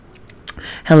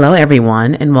Hello,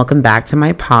 everyone, and welcome back to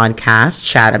my podcast,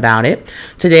 Chat About It.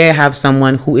 Today, I have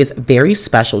someone who is very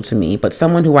special to me, but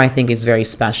someone who I think is very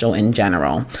special in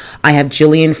general. I have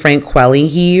Jilleien Franquelli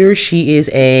here. She is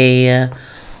a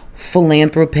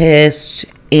philanthropist,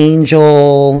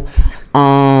 angel.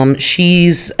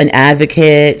 She's an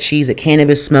advocate. She's a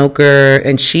cannabis smoker,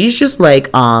 and she's just like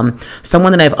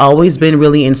someone that I've always been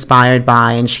really inspired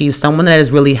by, and she's someone that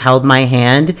has really held my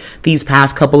hand these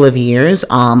past couple of years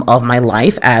of my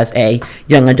life as a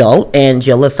young adult. And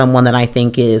Jill is someone that I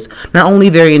think is not only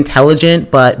very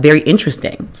intelligent but very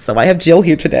interesting. So I have Jill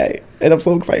here today, and I'm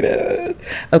so excited.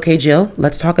 Okay, Jill,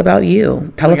 let's talk about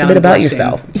you. Tell us a bit about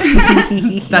yourself.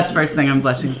 That's first thing. I'm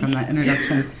blushing from that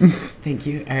introduction. Thank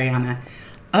you, Ariana.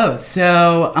 Oh,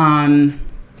 so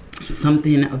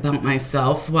something about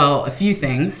myself. Well, a few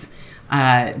things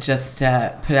just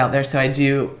to put out there. So I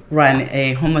do run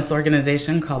a homeless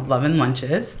organization called Love and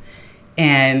Lunches,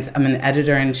 and I'm an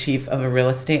editor-in-chief of a real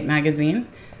estate magazine.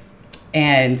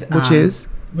 And which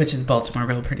is Baltimore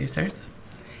Real Producers.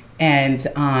 And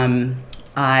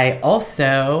I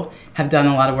also have done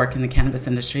a lot of work in the cannabis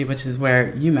industry, which is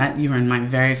where you met. You were in one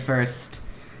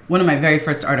of my very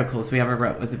first articles we ever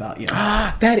wrote was about you.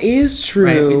 That is true.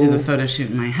 Right, we did the photo shoot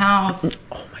in my house.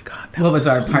 Oh my God. What was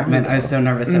our apartment? I was so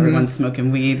nervous. Everyone's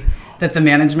smoking weed that the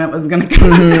management was going to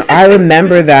come. I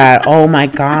remember that. Oh my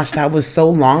gosh, that was so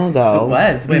long ago. It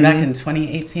was, way back in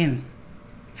 2018.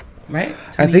 Right?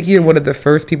 I think you're one of the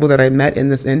first people that I met in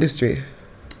this industry.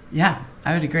 Yeah,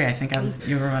 I would agree. I think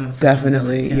you were one of the first.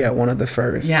 Definitely, yeah, one of the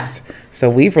first. Yeah. So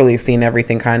we've really seen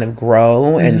everything kind of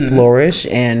grow and flourish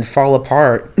and fall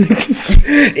apart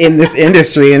in this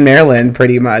industry in Maryland,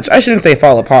 pretty much. I shouldn't say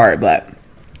fall apart, but,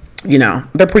 you know,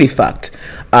 they're pretty fucked.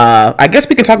 I guess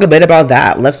we can talk a bit about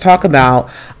that. Let's talk about,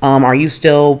 are you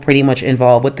still pretty much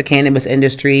involved with the cannabis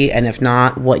industry? And if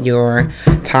not, what your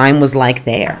time was like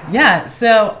there? Yeah,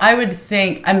 so I would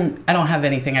think, I don't have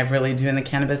anything I really do in the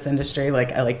cannabis industry.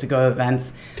 Like, I like to go to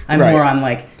events. I'm more on,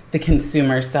 like, the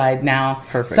consumer side now.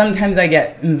 Perfect. Sometimes I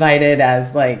get invited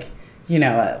as, like, you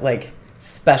know, like,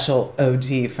 special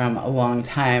OG from a long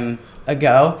time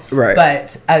ago. Right.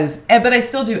 But I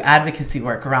still do advocacy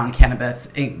work around cannabis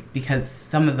because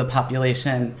some of the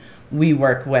population we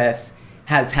work with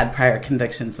has had prior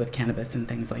convictions with cannabis and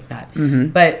things like that. Mm-hmm.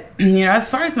 But, you know, as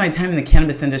far as my time in the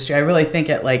cannabis industry, I really think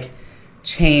it like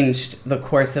changed the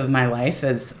course of my life,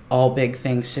 as all big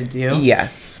things should do.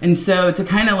 Yes. And so to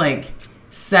kind of like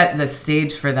set the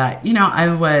stage for that, you know,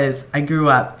 I grew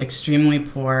up extremely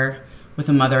poor with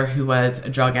a mother who was a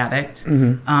drug addict,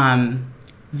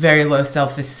 very low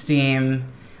self-esteem.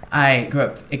 I grew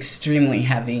up extremely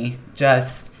heavy.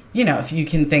 Just, you know, if you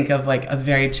can think of like a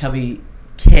very chubby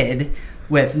kid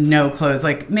with no clothes,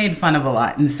 like made fun of a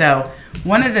lot. And so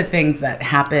one of the things that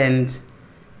happened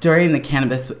during the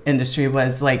cannabis industry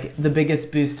was like the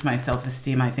biggest boost to my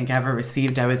self-esteem I think I ever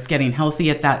received. I was getting healthy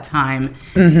at that time,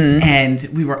 and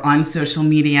we were on social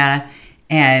media,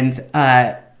 and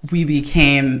we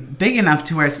became big enough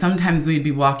to where sometimes we'd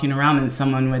be walking around and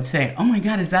someone would say, "Oh my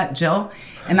God, is that Jill?"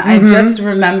 And I just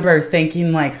remember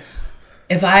thinking, like,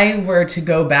 if I were to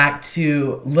go back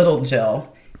to little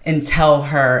Jill and tell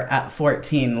her at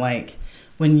 14, like,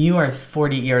 when you are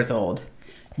 40 years old,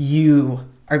 you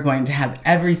are going to have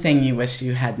everything you wish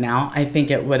you had now, I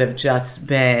think it would have just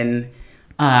been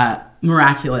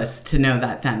miraculous to know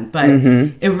that then. But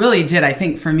it really did. I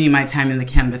think for me, my time in the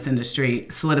cannabis industry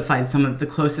solidified some of the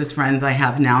closest friends I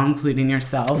have now, including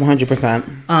yourself.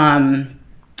 100%.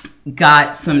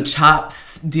 Got some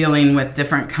chops dealing with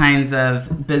different kinds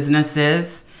of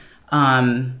businesses.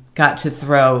 Got to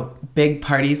throw big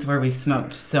parties where we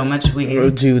smoked so much weed. Oh,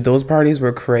 dude, those parties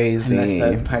were crazy. I miss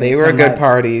those parties. They were good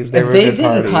parties. If they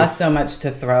didn't cost so much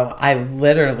to throw, I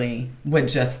literally would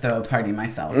just throw a party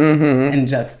myself and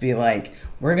just be like,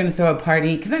 we're going to throw a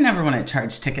party. Because I never want to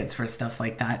charge tickets for stuff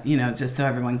like that, you know, just so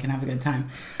everyone can have a good time.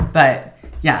 But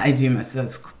yeah, I do miss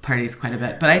those parties quite a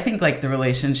bit. But I think like the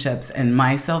relationships and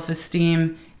my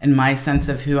self-esteem and my sense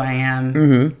of who I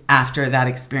am after that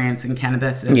experience in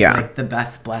cannabis is like the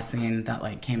best blessing that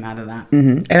like came out of that.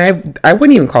 And I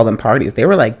wouldn't even call them parties. They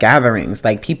were like gatherings.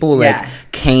 Like people like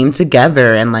came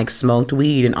together and like smoked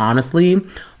weed. And honestly,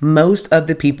 most of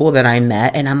the people that I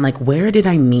met, and I'm like, where did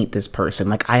I meet this person?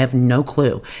 Like, I have no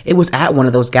clue. It was at one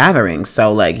of those gatherings.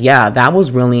 So like, yeah, that was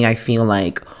really, I feel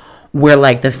like, where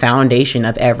like the foundation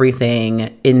of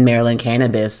everything in Maryland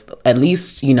cannabis, at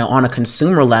least, you know, on a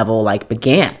consumer level, like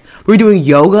began. We were doing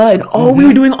yoga and we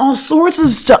were doing all sorts of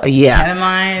stuff. Yeah.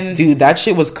 Ketamine. Dude, that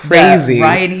shit was crazy. The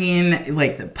writing,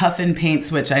 like the puff and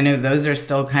paints, which I know those are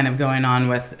still kind of going on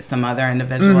with some other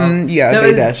individuals. Yeah. So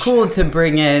it's cool to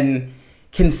bring in,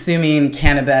 consuming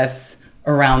cannabis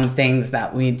around things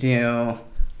that we do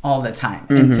all the time.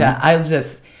 And I'll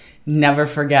just never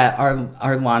forget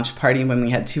our launch party when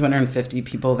we had 250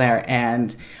 people there,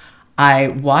 and I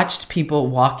watched people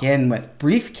walk in with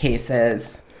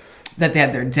briefcases that they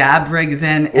had their dab rigs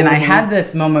in, and I had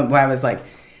this moment where I was like,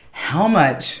 how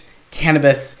much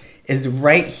cannabis is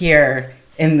right here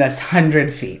in this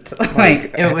 100 feet?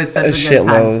 Like, it was such a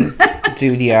good time.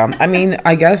 Dude, yeah. I mean,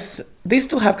 I guess they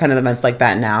still have kind of events like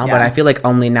that now, but I feel like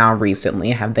only now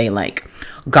recently have they like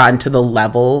gotten to the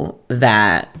level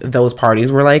that those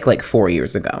parties were like 4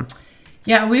 years ago.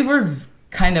 Yeah, we were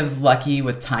kind of lucky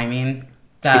with timing.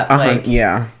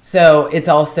 That so it's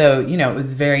also, you know, it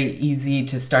was very easy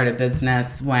to start a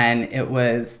business when it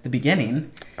was the beginning.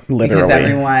 Literally, because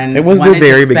everyone it was wanted the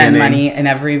very to spend beginning. money,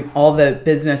 and all the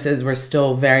businesses were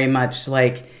still very much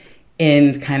like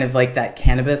in kind of like that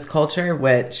cannabis culture,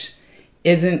 which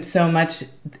isn't so much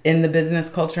in the business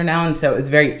culture now. And so it was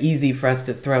very easy for us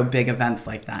to throw big events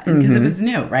like that because it was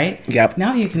new, right? Yep.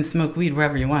 Now you can smoke weed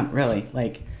wherever you want, really.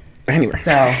 Like, anywhere.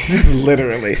 So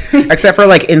literally, except for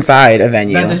like inside a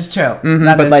venue. That is true.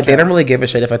 But like they don't really give a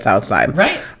shit if it's outside.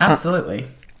 Right. Absolutely.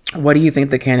 What do you think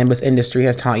the cannabis industry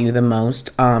has taught you the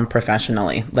most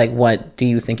professionally? Like, what do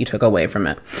you think you took away from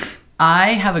it? I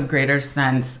have a greater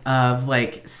sense of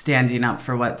like standing up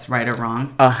for what's right or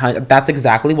wrong. That's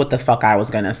exactly what the fuck I was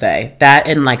gonna say. That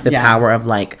and like the power of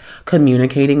like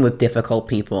communicating with difficult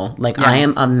people. Like I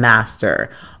am a master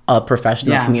of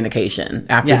professional communication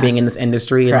after being in this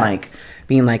industry. Correct. And like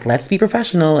being like, let's be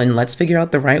professional and let's figure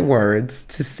out the right words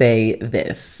to say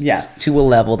this to a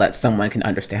level that someone can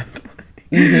understand.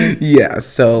 Yeah.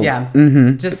 So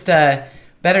just a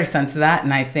better sense of that.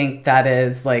 And I think that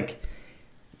is like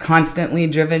constantly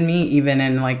driven me, even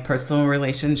in like personal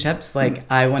relationships. Like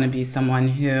I want to be someone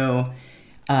who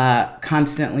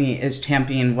constantly is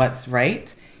championing what's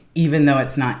right, even though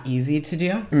it's not easy to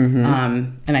do.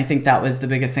 And I think that was the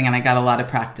biggest thing, and I got a lot of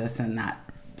practice in that,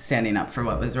 standing up for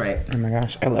what was right. Oh my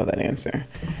gosh, I love that answer.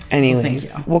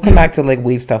 Anyways, we'll come back to like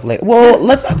weed stuff later. Well,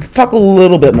 let's talk a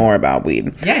little bit more about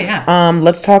weed.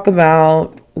 Let's talk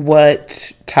about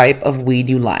what type of weed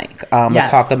you like. Let's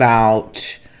talk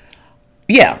about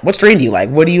what strain do you like?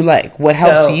 What do you like? What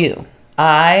helps you?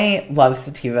 I love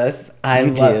sativas. I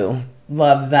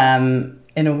love them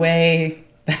in a way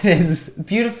that is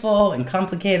beautiful and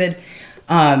complicated.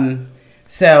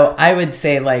 So I would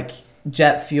say like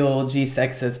jet fuel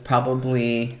G6 is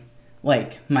probably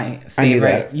like my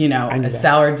favorite. You know, a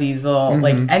sour diesel,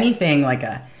 like anything like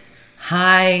a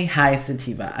high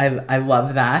sativa. I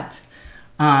love that.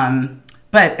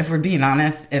 But if we're being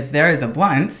honest, if there is a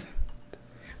blunt,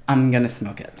 I'm gonna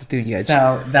smoke it. Dude, yeah.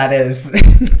 So that is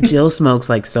Jill smokes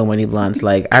like so many blunts.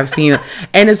 Like I've seen,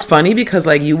 and it's funny because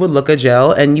like you would look at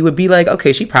Jill and you would be like,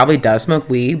 okay, she probably does smoke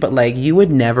weed, but like you would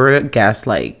never guess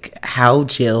like how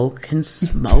Jill can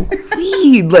smoke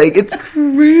weed. Like it's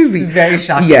crazy. It's very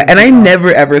shocking. Yeah, and I never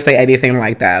ever say anything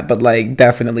like that, but like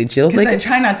definitely Jill's like. I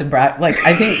try not to brag. Like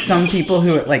I think some people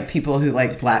who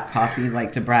like black coffee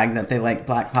like to brag that they like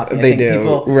black coffee. They do.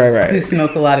 People right. who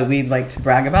smoke a lot of weed like to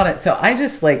brag about it. So I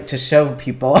just like to show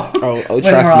people when we're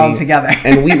trust all me. together.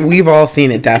 And we've all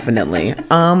seen it, definitely.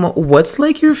 What's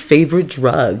like your favorite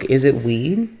drug? Is it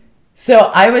weed?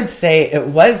 So I would say it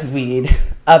was weed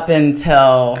up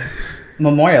until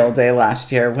Memorial Day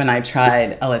last year when I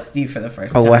tried LSD for the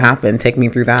first time. What happened? Take me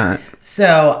through that.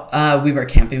 So we were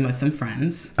camping with some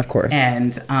friends. Of course.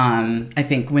 And I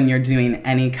think when you're doing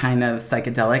any kind of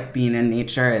psychedelic, being in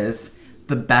nature is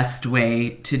the best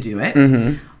way to do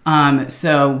it.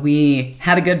 So we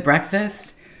had a good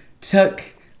breakfast, took,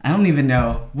 I don't even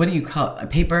know, what do you call it? A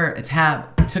paper, a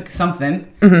tab, took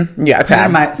something. Yeah, a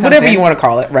tab. Whatever you want to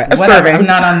call it. Right. A Whatever. serving. I'm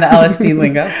not on the LSD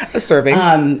lingo. A serving.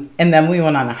 And then we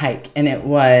went on a hike, and it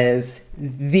was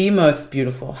the most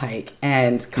beautiful hike.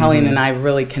 And Colleen and I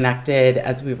really connected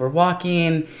as we were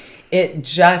walking. It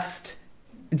just,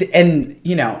 and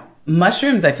you know,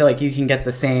 mushrooms, I feel like you can get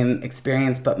the same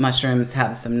experience, but mushrooms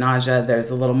have some nausea.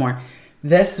 There's a little more.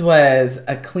 This was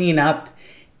a cleanup,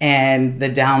 and the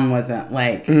down wasn't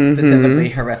like specifically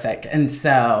horrific. And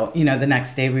so, you know, the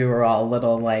next day we were all a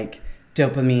little like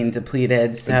dopamine depleted,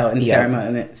 and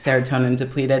serotonin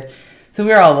depleted. So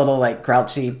we were all a little like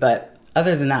grouchy, but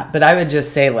other than that, but I would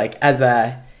just say like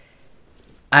I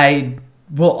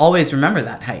will always remember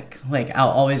that hike. Like I'll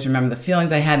always remember the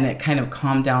feelings I had, and it kind of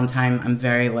calmed down time. I'm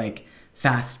very like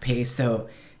fast paced. So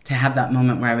to have that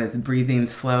moment where I was breathing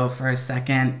slow for a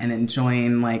second and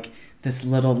enjoying like this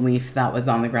little leaf that was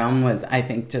on the ground was, I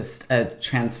think, just a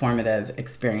transformative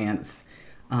experience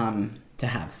to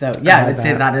have. So yeah, I would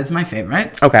say that is my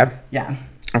favorite. Okay. Yeah.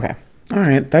 Okay. All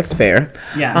right, that's fair.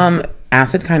 Yeah.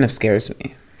 Acid kind of scares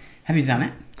me. Have you done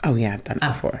it? Oh yeah, I've done it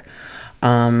before.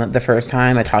 The first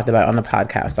time I talked about it on the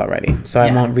podcast already, so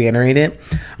I won't reiterate it.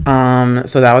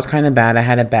 So that was kind of bad. I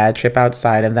had a bad trip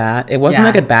outside of that. It wasn't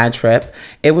like a bad trip.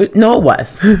 It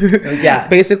was. Yeah.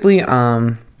 Basically,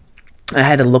 I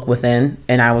had to look within,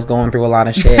 and I was going through a lot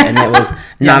of shit, and it was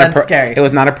not scary. It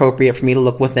was not appropriate for me to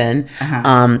look within.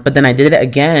 But then I did it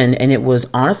again, and it was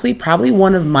honestly probably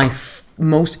one of my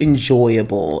most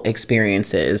enjoyable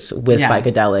experiences with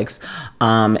psychedelics.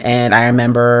 And I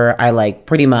remember I like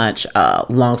pretty much,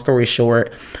 long story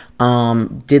short,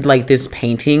 did like this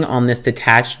painting on this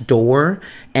detached door,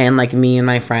 and like me and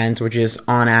my friends were just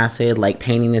on acid, like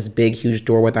painting this big huge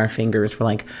door with our fingers for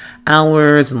like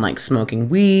hours, and like smoking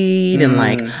weed, and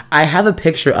like I have a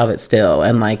picture of it still,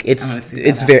 and like it's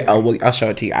very I'll show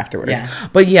it to you afterwards.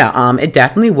 But it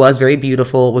definitely was very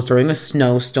beautiful. It was during a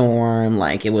snowstorm,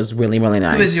 like it was really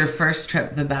nice. So was your first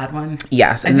trip the bad one?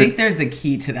 Yes. I think there's a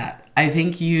key to that. I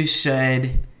think you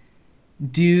should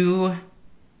do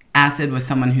acid with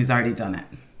someone who's already done it.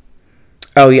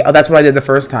 Oh yeah, that's what I did the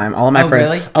first time. All of my friends.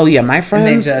 Really? Oh yeah, my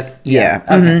friends. And they just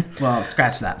Okay. Well,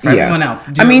 scratch that. For everyone else,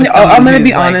 I mean, I'm gonna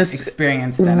be honest.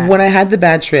 Experienced in it. When I had the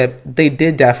bad trip, they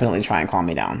did definitely try and calm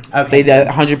me down. Okay. They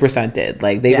 100% did.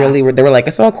 Like they really were. They were like,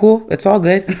 it's all cool, it's all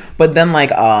good. But then like,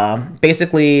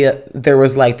 basically, there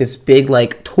was like this big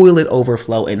like toilet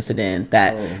overflow incident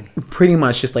that pretty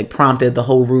much just like prompted the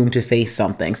whole room to face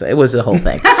something. So it was a whole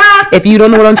thing. If you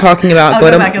don't know what I'm talking about,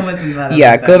 go back and listen to that.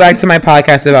 Yeah, go back to my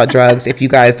podcast about drugs. If you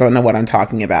guys don't know what I'm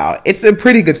talking about, it's a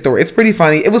pretty good story. It's pretty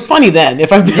funny. It was funny then.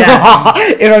 If I'm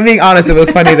being honest, it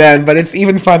was funny then, but it's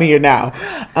even funnier now.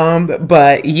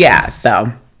 But yeah,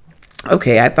 so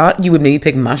okay, I thought you would maybe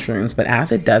pick mushrooms, but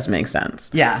acid does make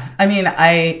sense. Yeah, I mean,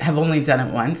 I have only done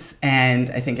it once, and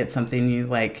I think it's something you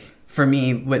like. For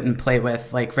me, wouldn't play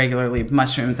with like regularly.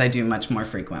 Mushrooms I do much more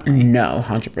frequently. No,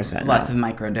 100%. Lots of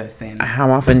microdosing.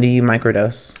 How often do you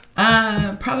microdose?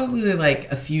 Probably like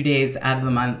a few days out of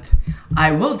the month.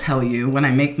 I will tell you, when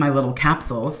I make my little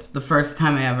capsules, the first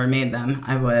time I ever made them,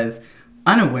 I was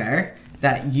unaware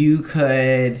that you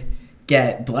could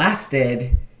get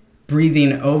blasted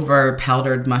breathing over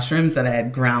powdered mushrooms that I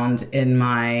had ground in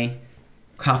my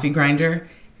coffee grinder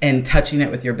and touching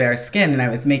it with your bare skin. And I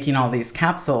was making all these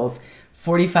capsules.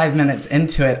 45 minutes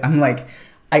into it, I'm like,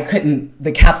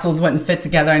 the capsules wouldn't fit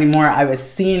together anymore. I was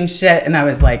seeing shit, and I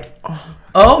was like,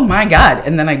 oh my God.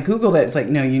 And then I Googled it. It's like,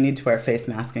 no, you need to wear a face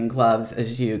mask and gloves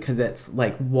because it's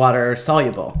like water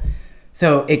soluble.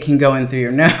 So it can go in through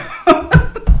your nose.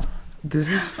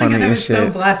 This is funny I as was shit. so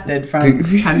blasted from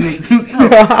trying to make some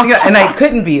and I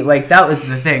couldn't be. Like, that was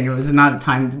the thing. It was not a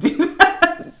time to do that.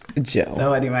 Joe.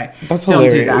 So anyway, that's don't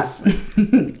hilarious. do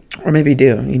that. Or maybe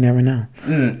do. You never know.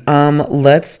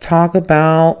 Let's talk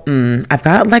about... I've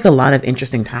got like a lot of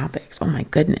interesting topics. Oh my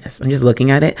goodness. I'm just looking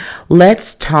at it.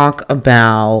 Let's talk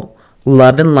about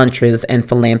love and lunches and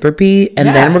philanthropy. And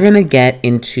then we're going to get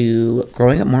into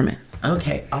growing up Mormon.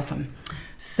 Okay, awesome.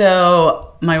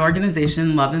 So my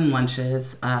organization, Love and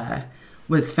Lunches,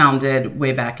 was founded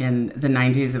way back in the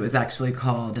 90s. It was actually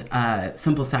called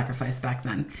Simple Sacrifice back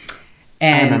then.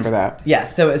 And, I remember that. Yeah,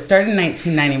 so it started in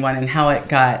 1991, and how it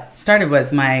got started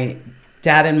was my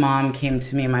dad and mom came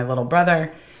to me and my little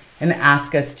brother and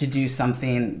asked us to do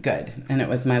something good. And it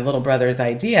was my little brother's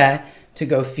idea to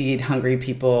go feed hungry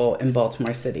people in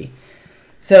Baltimore City.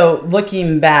 So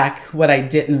looking back, what I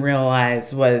didn't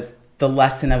realize was the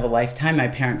lesson of a lifetime my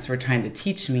parents were trying to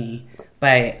teach me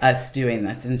by us doing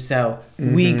this. And so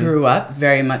we grew up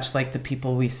very much like the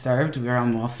people we served. We were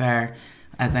on welfare.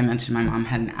 As I mentioned, my mom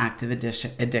had an active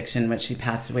addiction, which she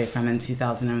passed away from in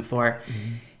 2004.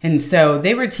 And so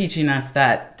they were teaching us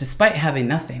that despite having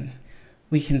nothing,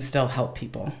 we can still help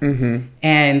people.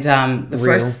 And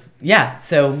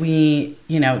so we,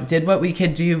 did what we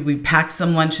could do. We packed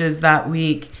some lunches that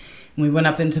week. And we went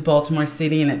up into Baltimore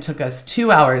City, and it took us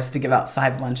 2 hours to give out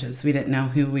 5 lunches. We didn't know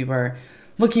who we were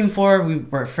looking for. We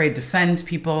were afraid to offend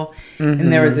people.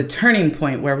 And there was a turning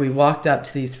point where we walked up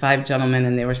to these 5 gentlemen,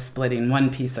 and they were splitting one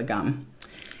piece of gum.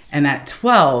 And at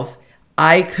 12,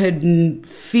 I could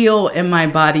feel in my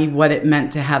body what it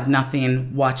meant to have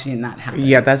nothing watching that happen.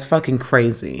 Yeah, that's fucking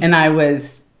crazy. And I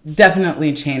was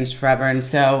definitely changed forever. And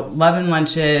so Love and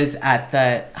Lunches, at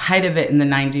the height of it in the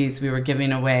 90s, we were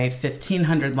giving away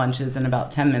 1,500 lunches in about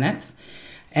 10 minutes.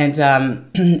 And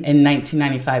in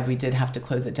 1995, we did have to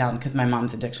close it down because my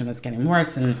mom's addiction was getting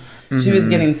worse, and she was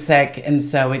getting sick. And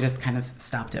so we just kind of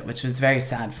stopped it, which was very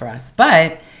sad for us.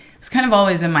 But it was kind of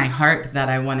always in my heart that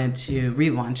I wanted to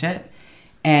relaunch it.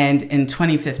 And in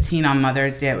 2015 on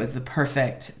Mother's Day, it was the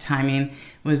perfect timing. It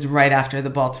was right after the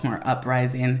Baltimore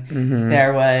uprising.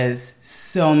 There was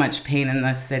so much pain in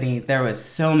the city. There was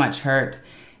so much hurt.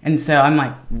 And so I'm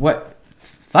like, what?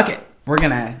 Fuck it. We're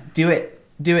going to do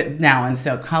it now. And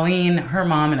so Colleen, her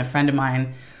mom, and a friend of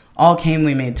mine all came.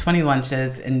 We made 20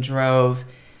 lunches and drove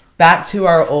back to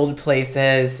our old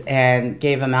places and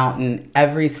gave them out. And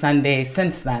every Sunday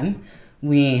since then,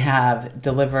 we have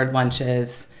delivered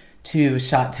lunches to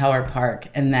Shot Tower Park.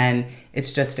 And then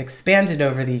it's just expanded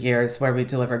over the years where we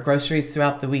deliver groceries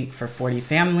throughout the week for 40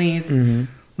 families.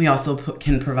 We also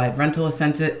can provide rental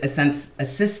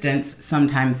assistance,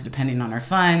 sometimes depending on our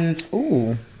funds.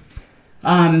 Ooh.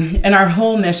 And our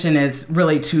whole mission is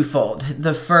really twofold.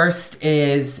 The first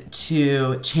is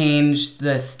to change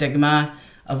the stigma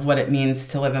of what it means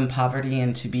to live in poverty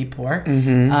and to be poor.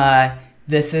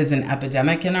 This is an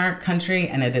epidemic in our country,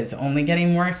 and it is only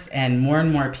getting worse. And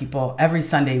more people, every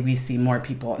Sunday we see more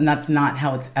people. And that's not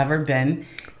how it's ever been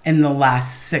in the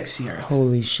last 6 years.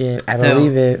 Holy shit. I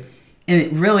believe it.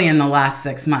 And really in the last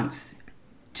 6 months.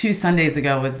 2 Sundays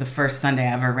ago was the first Sunday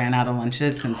I ever ran out of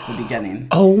lunches since the beginning.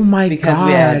 Oh my God. Because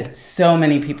we had so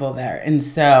many people there. And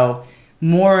so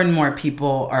more and more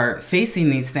people are facing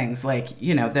these things. Like,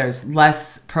 you know, there's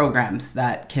less programs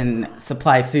that can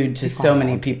supply food to so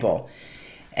many people.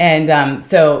 And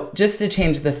so just to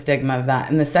change the stigma of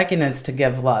that. And the second is to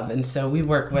give love. And so we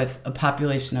work with a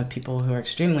population of people who are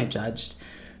extremely judged,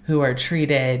 who are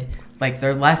treated like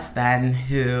they're less than,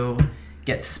 who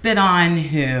get spit on,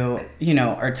 who, you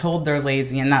know, are told they're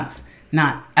lazy. And that's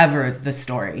not ever the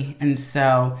story. And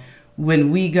so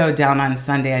when we go down on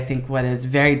Sunday, I think what is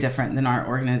very different than our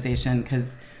organization,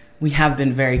 because we have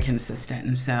been very consistent.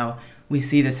 And so we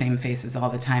see the same faces all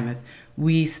the time, is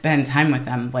we spend time with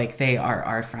them like they are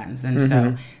our friends. And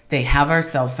so they have our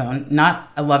cell phone,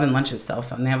 not 11 Lunch's cell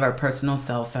phone. They have our personal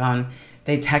cell phone.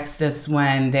 They text us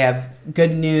when they have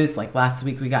good news. Like last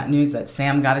week, we got news that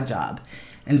Sam got a job.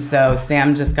 And so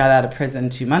Sam just got out of prison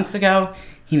 2 months ago.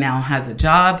 He now has a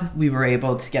job. We were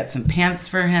able to get some pants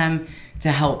for him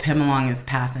to help him along his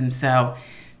path. And so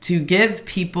to give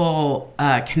people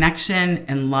connection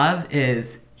and love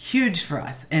is huge for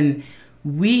us. And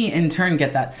we, in turn,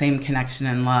 get that same connection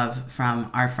and love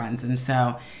from our friends. And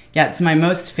so, yeah, it's my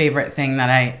most favorite thing that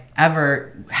I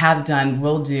ever have done,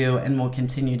 will do, and will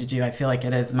continue to do. I feel like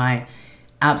it is my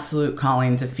absolute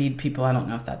calling to feed people. I don't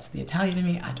know if that's the Italian in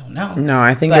me. I don't know. No,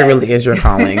 I think it really is your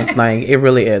calling. Like, it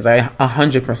really is. I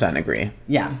 100% agree.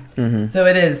 Yeah. So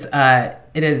it is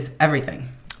everything.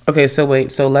 Okay, so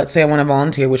wait. So let's say I want to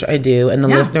volunteer, which I do, and the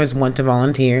listeners want to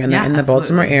volunteer in the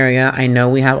Baltimore area. I know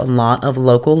we have a lot of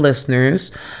local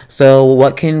listeners. So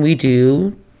what can we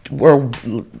do, or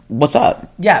what's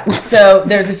up? Yeah. So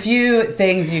there's a few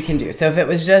things you can do. So if it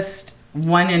was just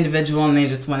one individual and they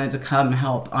just wanted to come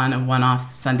help on a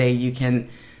one-off Sunday, you can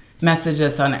message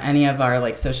us on any of our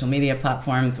like social media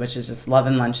platforms, which is just Love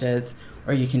and Lunches,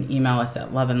 or you can email us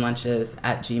at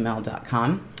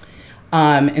loveandlunches@gmail.com.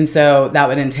 And so that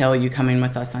would entail you coming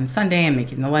with us on Sunday and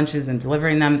making the lunches and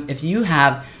delivering them. If you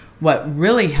have, what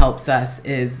really helps us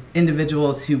is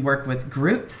individuals who work with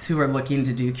groups who are looking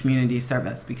to do community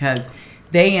service, because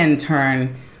they in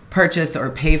turn purchase or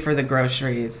pay for the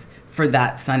groceries for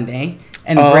that Sunday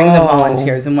and bring the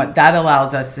volunteers. And what that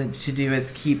allows us to do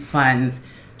is keep funds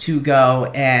to go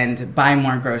and buy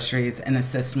more groceries and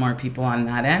assist more people on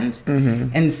that end.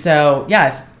 And so, yeah,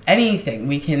 if anything,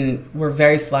 we're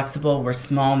very flexible, we're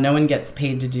small, no one gets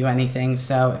paid to do anything.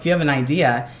 So if you have an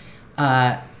idea,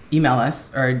 email us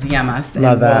or DM us, and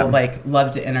we'll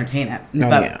love to entertain it.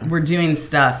 We're doing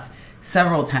stuff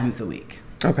several times a week.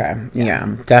 Okay.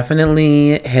 Yeah.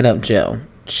 Definitely hit up Jill.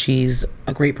 She's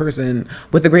a great person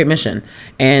with a great mission.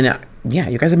 And yeah,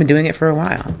 you guys have been doing it for a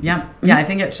while. Yeah. Yeah. I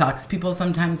think it shocks people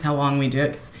sometimes how long we do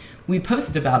it, 'cause we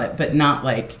post about it, but not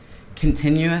like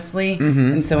continuously.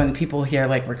 And so when people hear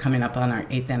like we're coming up on our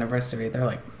 8th anniversary, they're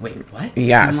like, wait, what?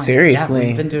 Yeah, like, seriously. Yeah,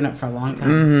 we've been doing it for a long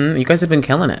time. You guys have been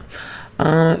killing it.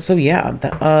 So yeah,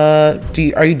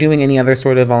 are you doing any other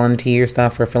sort of volunteer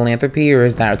stuff for philanthropy, or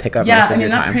is that take up most of your time?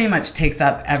 That pretty much takes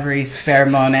up every spare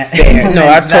moment. No,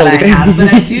 that's totally that I have.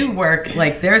 But I do work,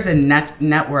 like there's a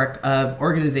network of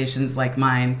organizations like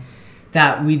mine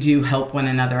that we do help one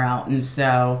another out. And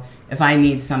so if I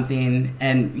need something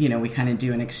and, you know, we kind of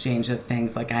do an exchange of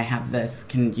things, like I have this,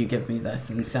 can you give me this?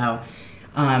 And so,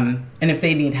 and if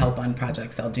they need help on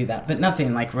projects, I'll do that, but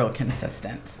nothing like real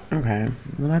consistent. Okay.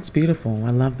 Well, that's beautiful. I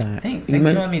love that. Thanks for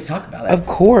letting me talk about it. Of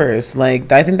course. Like,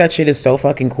 I think that shit is so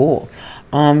fucking cool.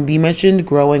 You mentioned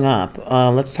growing up.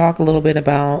 Let's talk a little bit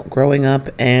about growing up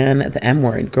and the M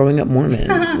word, growing up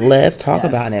Mormon. Let's talk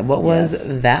about it. What was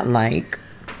that like?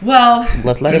 Well,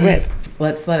 let's let it rip.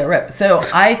 Let's let it rip. So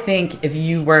I think if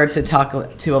you were to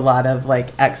talk to a lot of like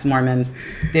ex-Mormons,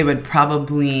 they would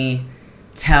probably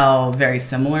tell very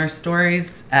similar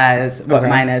stories as what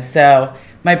mine is. So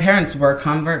my parents were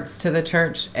converts to the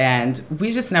church, and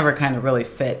we just never kind of really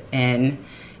fit in.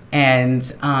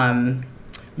 And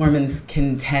Mormons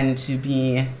can tend to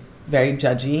be very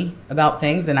judgy about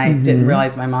things. And I didn't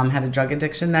realize my mom had a drug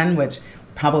addiction then, which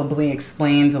probably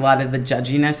explained a lot of the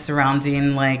judginess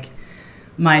surrounding like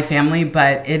my family.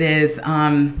 But it is,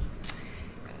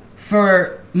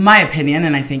 for my opinion,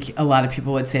 and I think a lot of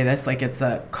people would say this, like it's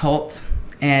a cult.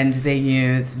 And they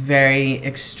use very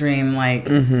extreme, like,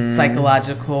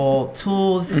 psychological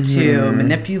tools to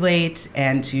manipulate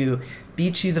and to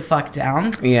beat you the fuck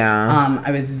down. Yeah.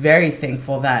 I was very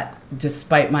thankful that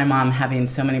despite my mom having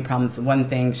so many problems, the one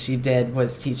thing she did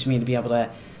was teach me to be able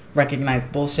to recognize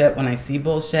bullshit when I see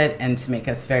bullshit and to make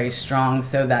us very strong,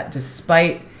 so that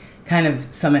despite kind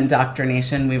of some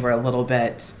indoctrination, we were a little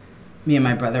bit, me and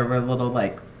my brother were a little,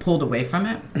 like, pulled away from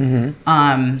it.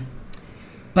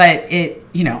 But it,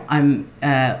 you know, I'm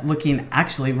looking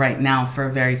actually right now for a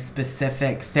very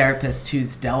specific therapist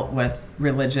who's dealt with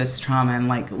religious trauma and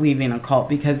like leaving a cult,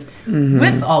 because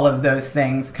with all of those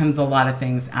things comes a lot of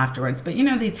things afterwards. But, you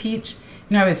know, they teach,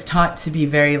 you know, I was taught to be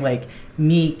very like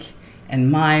meek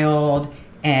and mild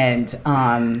and,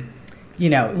 you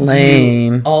know,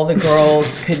 lame. All the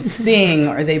girls could sing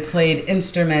or they played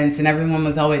instruments and everyone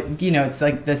was always, you know, it's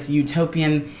like this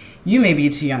utopian. You may be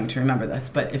too young to remember this,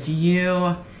 but if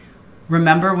you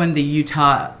remember when the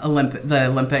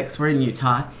Olympics were in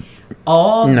Utah,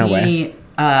 all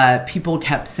people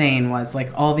kept saying was like,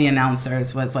 all the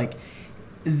announcers was like,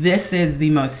 this is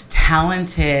the most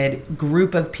talented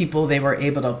group of people they were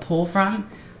able to pull from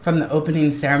the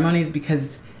opening ceremonies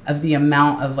because of the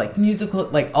amount of like musical,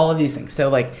 like all of these things. So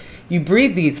like you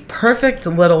breed these perfect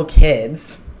little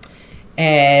kids.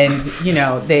 And, you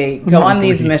know, they go on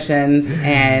these missions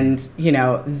and, you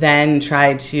know, then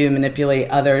try to manipulate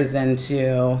others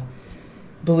into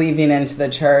believing into the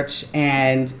church.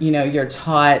 And, you know, you're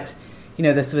taught, you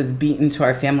know, this was beaten to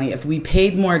our family. If we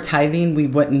paid more tithing, we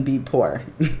wouldn't be poor.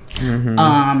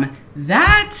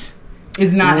 That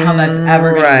is not how that's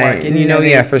ever going to work. And, you know,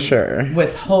 yeah, for sure.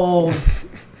 Withhold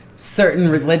certain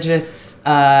religious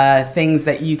things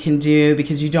that you can do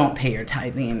because you don't pay your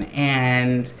tithing.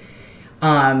 And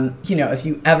you know, if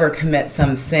you ever commit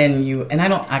some sin, and I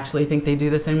don't actually think they do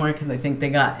this anymore because I think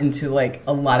they got into like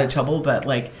a lot of trouble, but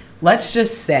like, let's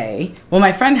just say, well,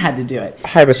 my friend had to do it.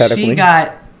 Hypothetically. She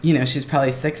got, you know, she was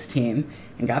probably 16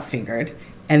 and got fingered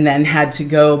and then had to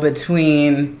go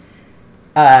between,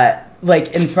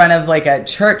 like in front of like a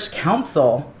church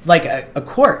council, like a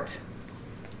court.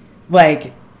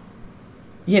 Like,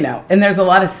 you know, and there's a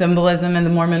lot of symbolism in the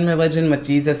Mormon religion with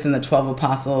Jesus and the 12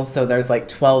 apostles. So there's like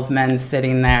 12 men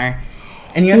sitting there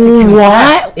and you have to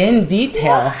confess in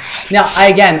detail. Now,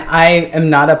 I am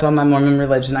not up on my Mormon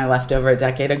religion. I left over a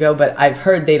decade ago, but I've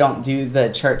heard they don't do the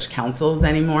church councils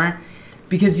anymore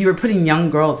because you were putting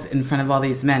young girls in front of all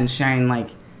these men sharing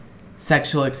like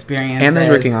sexual experiences. And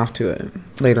they're jerking off to it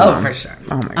later on. Oh, for sure.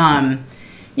 Oh my God.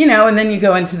 You know, and then you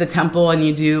go into the temple and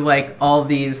you do like all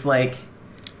these like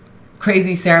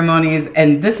crazy ceremonies,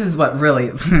 and this is what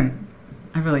really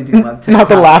I really do love TikTok. Not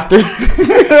the laughter.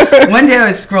 One day I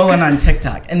was scrolling on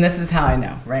TikTok, and this is how I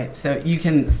know, right? So you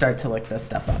can start to look this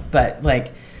stuff up. But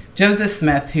like Joseph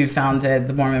Smith, who founded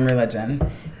the Mormon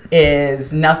religion,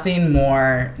 is nothing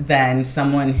more than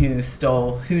someone who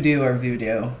stole hoodoo or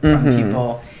voodoo from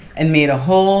people and made a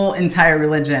whole entire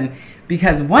religion.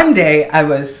 Because one day I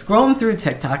was scrolling through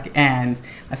TikTok and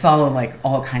I follow like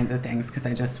all kinds of things because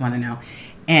I just want to know.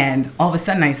 And all of a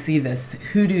sudden I see this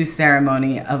hoodoo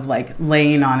ceremony of like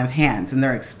laying on of hands and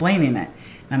they're explaining it.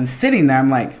 And I'm sitting there, I'm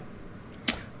like,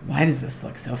 why does this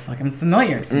look so fucking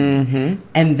familiar to me?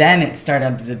 And then it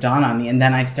started to dawn on me. And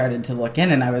then I started to look in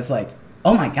and I was like,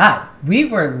 oh my God, we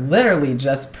were literally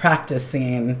just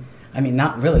practicing. I mean,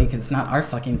 not really, because it's not our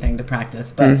fucking thing to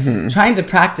practice, but trying to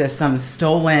practice some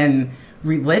stolen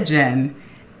religion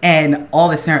and all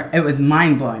this. It was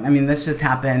mind-blowing. I mean, this just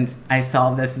happened. I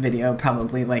saw this video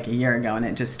probably like a year ago, and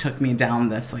it just took me down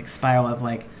this like spiral of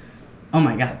like, oh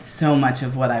my God, so much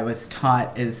of what I was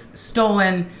taught is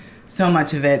stolen. So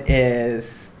much of it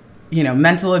is, you know,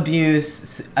 mental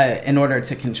abuse in order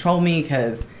to control me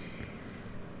because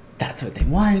that's what they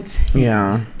want.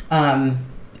 Yeah.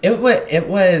 It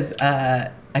was,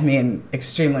 I mean,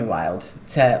 extremely wild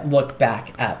to look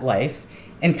back at life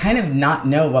and kind of not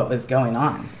know what was going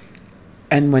on.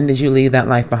 And when did you leave that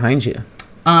life behind you?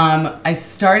 I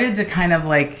started to kind of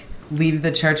like leave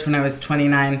the church when I was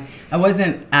 29. I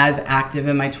wasn't as active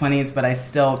in my 20s, but I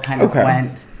still kind of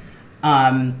went.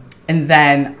 And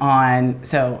then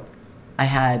it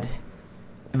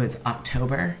was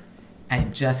October. I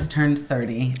had just turned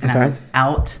 30, and I was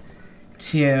out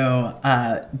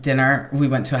to dinner. We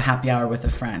went to a happy hour with a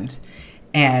friend,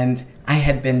 and I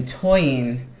had been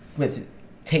toying with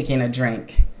taking a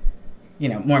drink. You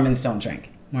know, Mormons don't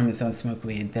drink. Mormons don't smoke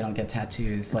weed. They don't get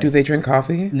tattoos. Do they drink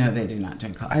coffee? No, they do not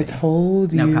drink coffee. I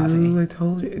told you. No coffee. I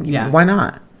told you. Yeah. Why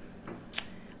not?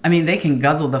 I mean, they can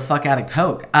guzzle the fuck out of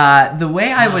Coke. The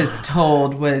way I was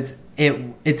told was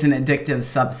it's an addictive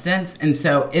substance. And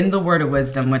so in the Word of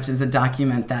Wisdom, which is a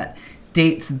document that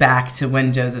dates back to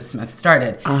when Joseph Smith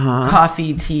started,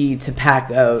 coffee, tea,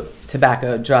 tobacco,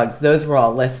 drugs, those were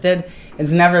all listed.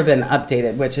 It's never been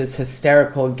updated, which is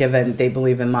hysterical given they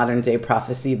believe in modern day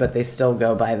prophecy, but they still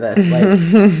go by this like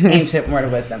ancient Word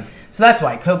of Wisdom. So that's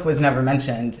why Coke was never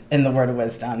mentioned in the Word of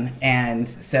Wisdom. And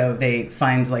so they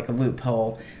find like a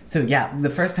loophole. So yeah, the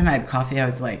first time I had coffee, I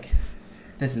was like,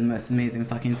 this is the most amazing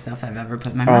fucking stuff I've ever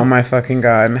put in my mouth. Oh my fucking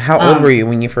God. How old were you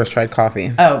when you first tried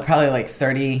coffee? Oh, probably like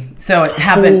 30. So it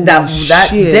happened that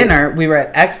dinner, we were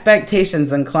at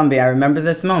Expectations in Columbia. I remember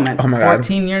this moment. Oh my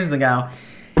 14 years ago.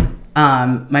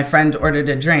 My friend ordered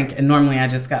a drink, and normally I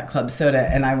just got club soda,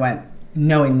 and I went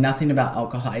knowing nothing about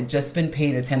alcohol. I'd just been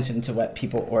paying attention to what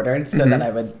people ordered so that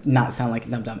I would not sound like a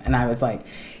dum-dum. And I was like,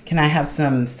 can I have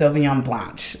some Sauvignon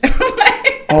Blanche?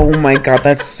 Oh my God,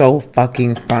 that's so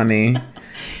fucking funny.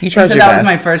 You tried so your that best. was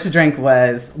my first drink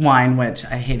was wine, which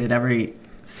I hated every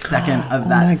second of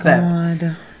that sip.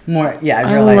 God.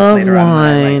 I realized later on that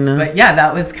I liked. wine. But yeah,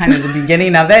 that was kind of the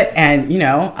beginning of it. And, you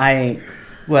know, I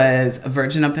was a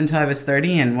virgin up until I was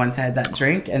 30. And once I had that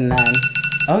drink, and then,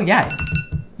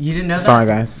 you didn't know that? Sorry,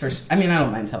 guys. I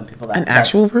don't mind telling people that. An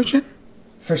actual virgin?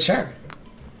 For sure.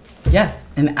 Yes,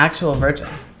 an actual virgin.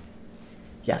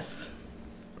 Yes.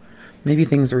 Maybe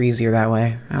things are easier that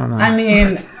way. I don't know. I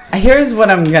mean, here's what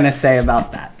I'm going to say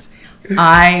about that.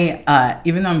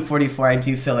 Even though I'm 44, I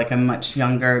do feel like I'm much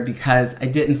younger because I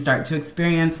didn't start to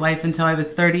experience life until I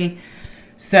was 30.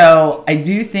 So I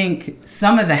do think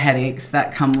some of the headaches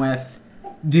that come with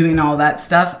doing all that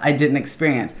stuff, I didn't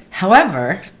experience.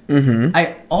 However,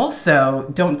 I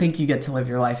also don't think you get to live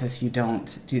your life if you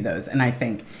don't do those. And I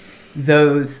think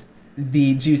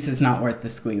the juice is not worth the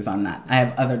squeeze on that. I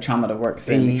have other trauma to work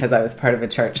through because I was part of a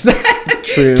church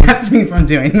that kept me from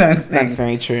doing those things. That's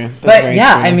very true.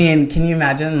 I mean, can you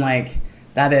imagine, like,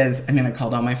 that is, I mean, I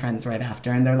called all my friends right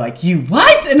after, and they're like, you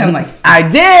what? And I'm like, I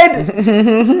did!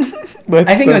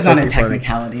 I think it was on a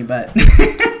technicality, but...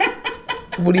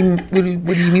 What do you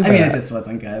mean by that? It just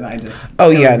wasn't good.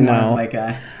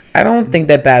 I don't think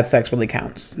that bad sex really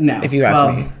counts. No. If you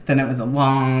ask me. Then it was a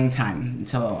long time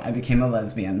until I became a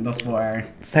lesbian before.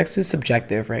 Sex is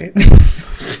subjective, right?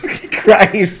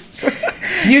 Christ.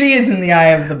 Beauty is in the eye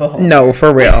of the beholder. No,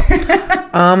 for real.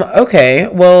 Okay,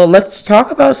 well, let's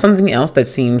talk about something else that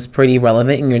seems pretty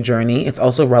relevant in your journey. It's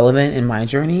also relevant in my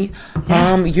journey.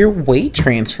 Yeah. Your weight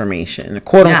transformation,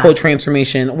 quote unquote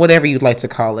transformation, whatever you'd like to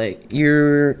call it.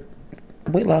 Your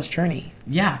weight loss journey.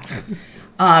 Yeah.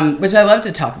 Which I love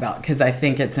to talk about because I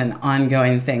think it's an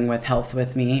ongoing thing with health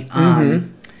with me.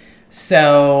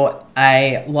 So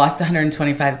I lost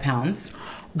 125 pounds.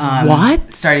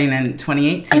 What? Starting in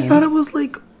 2018. I thought it was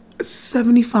like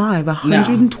 125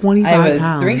 pounds. I was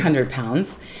 300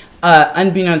 pounds.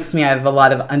 Unbeknownst to me, I have a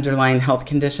lot of underlying health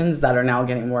conditions that are now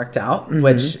getting worked out,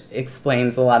 which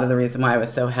explains a lot of the reason why I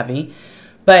was so heavy.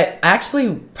 But I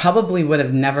actually probably would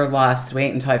have never lost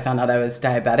weight until I found out I was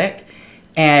diabetic.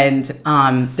 And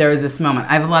there was this moment.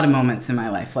 I have a lot of moments in my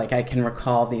life. Like, I can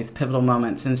recall these pivotal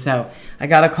moments. And so I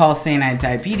got a call saying I had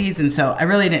diabetes. And so I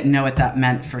really didn't know what that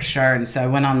meant for sure. And so I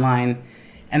went online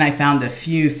and I found a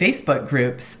few Facebook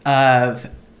groups of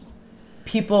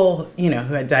people,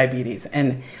 who had diabetes.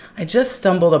 And I just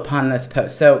stumbled upon this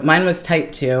post. So mine was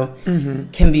type 2,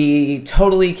 can be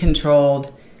totally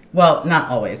controlled. Well, not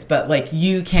always, but like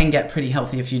you can get pretty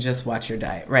healthy if you just watch your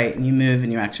diet, right? And you move and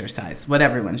you exercise, what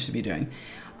everyone should be doing.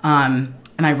 And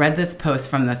I read this post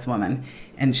from this woman,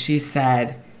 and she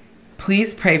said,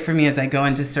 please pray for me as I go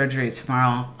into surgery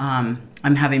tomorrow.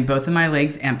 I'm having both of my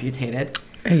legs amputated.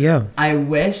 Hey, yeah. I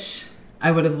wish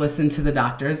I would have listened to the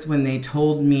doctors when they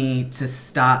told me to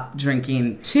stop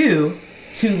drinking 2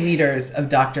 liters of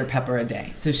Dr. Pepper a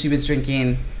day. So she was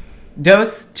drinking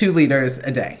 2 liters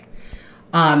a day.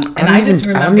 I just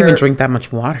remember... I don't even drink that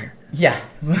much water. Yeah.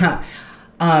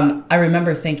 I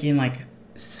remember thinking, like,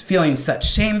 feeling such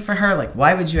shame for her. Like,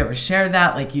 why would you ever share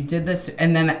that? Like, you did this.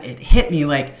 And then it hit me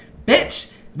like,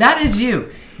 bitch, that is you.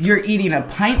 you're eating a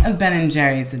pint of Ben and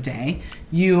Jerry's a day.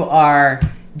 You are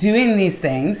doing these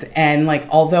things. And like,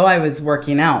 although I was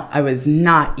working out, I was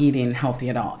not eating healthy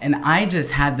at all. And I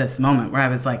just had this moment where I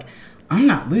was like, I'm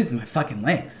not losing my fucking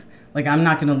legs. Like, I'm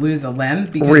not going to lose a limb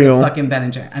because of fucking Ben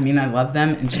and Jerry. I mean, I love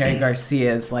them. And Cherry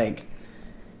Garcia is like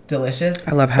delicious.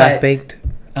 I love half-baked.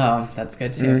 Oh, that's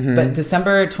good too. But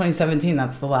December 2017,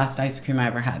 that's the last ice cream I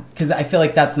ever had. Because I feel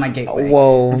like that's my gateway.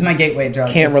 Whoa. It's my gateway drug.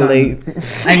 Can't relate.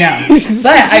 I know.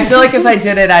 But I feel like if I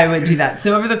did it, I would do that.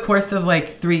 So over the course of like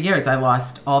 3 years, I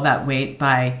lost all that weight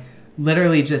by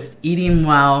literally just eating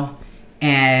well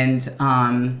and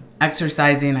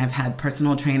exercising. I've had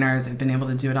personal trainers. I've been able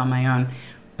to do it on my own.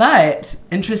 But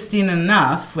interesting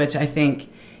enough, which I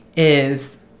think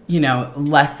is,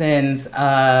 lessons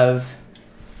of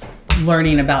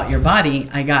learning about your body,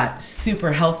 I got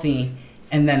super healthy,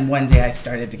 and then one day I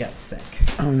started to get sick.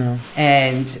 Oh no.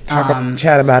 And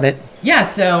chat about it. Yeah,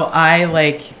 so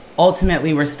I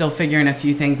ultimately we're still figuring a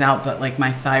few things out, but like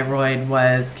my thyroid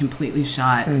was completely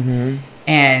shot.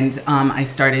 And I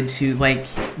started to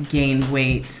gain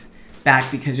weight back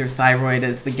because your thyroid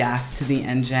is the gas to the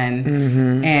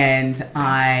engine. And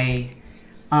I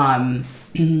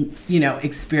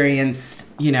experienced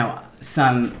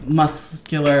some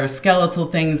muscular skeletal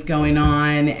things going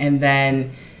on, and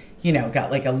then got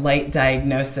like a light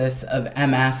diagnosis of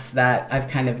MS that I've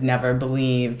kind of never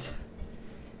believed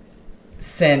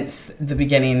since the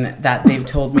beginning that they've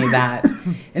told me that.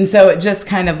 And so it just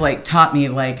kind of taught me,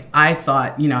 I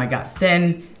thought I got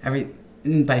thin.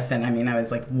 By thin I mean I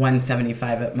was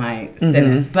 175 at my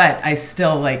thinnest, but I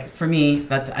still for me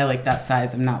I like that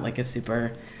size. I'm not a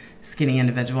super skinny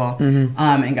individual.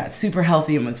 And got super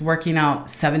healthy and was working out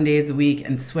 7 days a week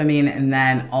and swimming, and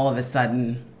then all of a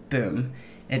sudden, boom,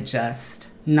 it just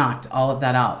knocked all of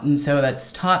that out. And so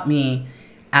that's taught me,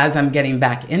 as I'm getting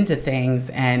back into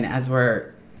things and as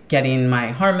we're getting my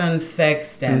hormones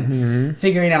fixed and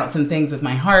figuring out some things with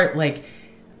my heart,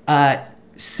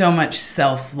 so much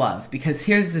self-love. Because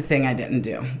here's the thing I didn't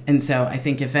do. And so I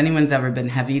think if anyone's ever been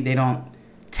heavy, they don't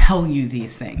tell you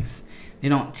these things. They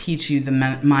don't teach you the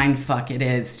mind fuck it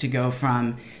is to go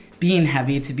from being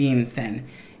heavy to being thin.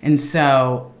 And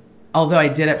so, although I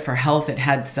did it for health, it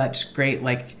had such great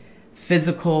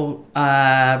physical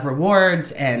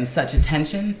rewards and such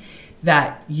attention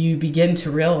that you begin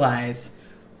to realize,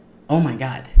 oh my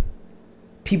God,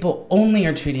 people only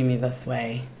are treating me this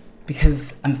way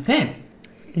because I'm thin.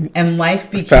 And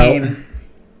life became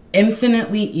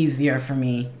infinitely easier for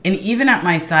me. And even at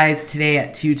my size today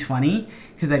at 220,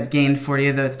 because I've gained 40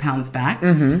 of those pounds back,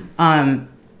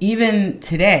 even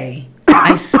today,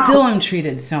 I still am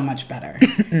treated so much better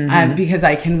because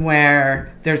I can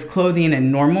there's clothing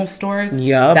in normal stores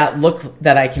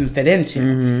that I can fit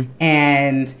into.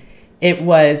 And it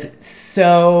was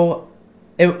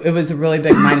it was a really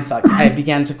big mindfuck. I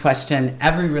began to question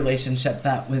every relationship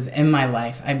that was in my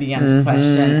life. I began to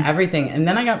question everything. And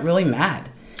then I got really mad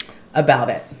about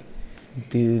it.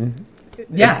 Dude.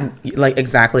 Yeah.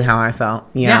 Exactly how I felt.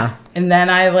 Yeah. And then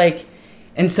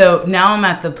and so now I'm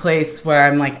at the place where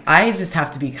I'm I just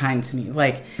have to be kind to me.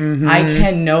 I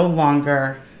can no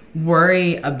longer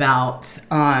worry about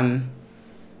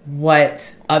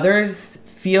what others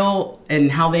feel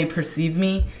and how they perceive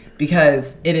me,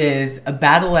 because it is a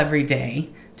battle every day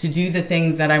to do the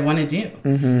things that I want to do.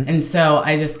 And so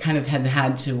I just kind of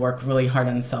had to work really hard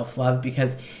on self-love,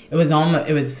 because it was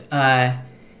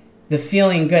the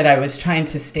feeling good. I was trying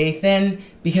to stay thin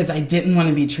because I didn't want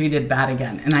to be treated bad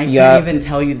again. And I can't even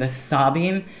tell you the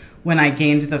sobbing when I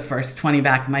gained the first 20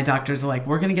 back. My doctors are like,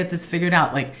 we're going to get this figured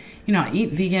out. I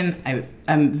eat vegan.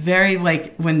 I'm very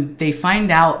when they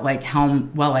find out how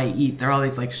well I eat, they're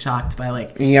always shocked by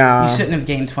you shouldn't have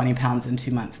gained 20 pounds in 2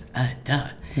 months. Duh.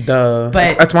 But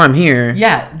that's why I'm here.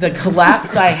 Yeah. The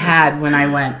collapse I had when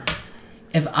I went,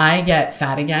 if I get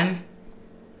fat again,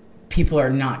 people are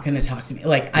not going to talk to me.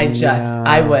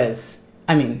 I was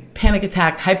panic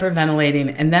attack,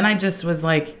 hyperventilating. And then I just was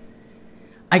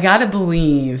I got to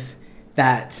believe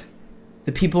that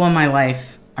the people in my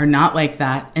life are not like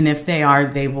that. And if they are,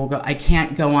 they will go. I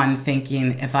can't go on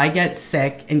thinking if I get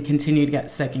sick and continue to get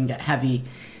sick and get heavy,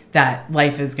 that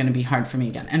life is going to be hard for me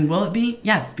again. And will it be?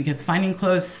 Yes, because finding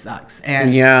clothes sucks. And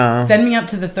send me up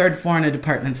to the third floor in a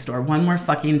department store one more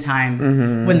fucking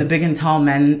time when the big and tall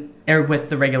men are with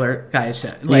the regular guys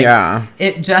shit.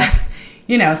 It just,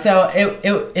 so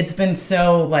it's been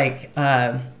so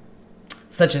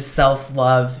such a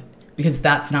self-love, because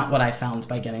that's not what I found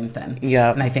by getting thin.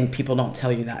 And I think people don't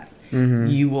tell you that.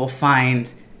 You will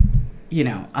find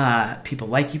people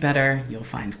like you better. You'll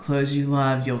find clothes you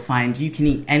love. You'll find you can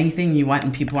eat anything you want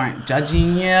and people aren't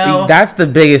judging you. That's the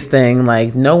biggest thing.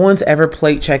 Like, no one's ever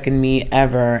plate checking me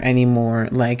ever anymore.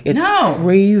 Like, it's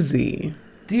crazy.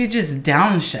 You just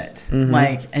down shit. Mm-hmm.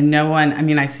 Like, and no one, I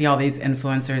mean, I see all these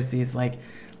influencers, these like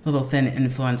little thin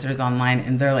influencers online,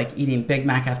 and they're like eating Big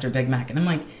Mac after Big Mac. And I'm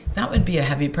like, that would be a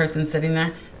heavy person sitting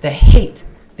there. The hate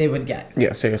they would get.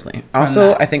 Yeah, seriously.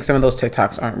 Also, I think some of those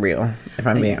TikToks aren't real, if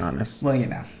I'm being honest.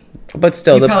 Well, But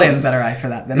still, you probably have a better eye for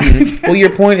that than I do. Well,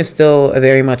 your point is still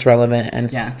very much relevant and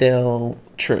still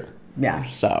true. Yeah.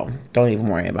 So don't even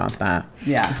worry about that.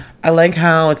 Yeah. I like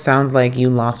how it sounds like you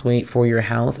lost weight for your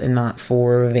health and not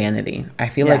for vanity. I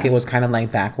feel like it was kind of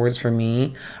like backwards for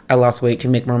me. I lost weight to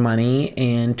make more money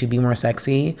and to be more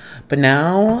sexy. But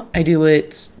now I do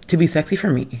it to be sexy for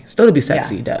me. Still to be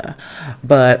sexy, duh.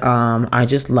 But I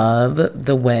just love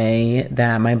the way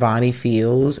that my body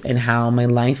feels and how my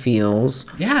life feels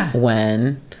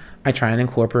when I try and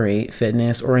incorporate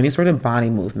fitness or any sort of body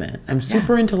movement. I'm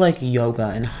super into like yoga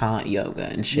and hot yoga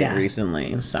and shit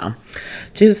recently. So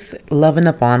just loving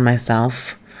up on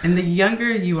myself. And the younger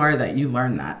you are that you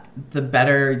learn that, the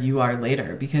better you are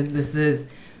later, because this is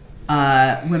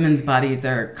women's bodies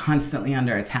are constantly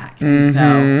under attack. And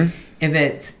so if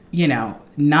it's,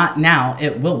 not now,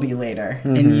 it will be later.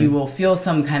 And you will feel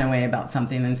some kind of way about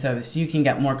something. And so if you can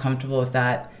get more comfortable with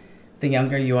that, the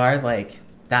younger you are, like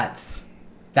that's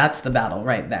the battle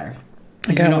right there.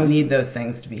 Because you don't need those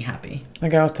things to be happy.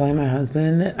 Like I was telling my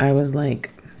husband, I was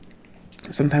like,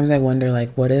 sometimes I wonder,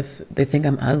 like, what if they think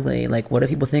I'm ugly? Like, what if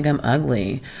people think I'm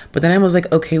ugly? But then I was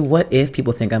like, okay, what if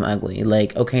people think I'm ugly?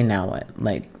 Like, okay, now what?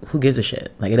 Like, who gives a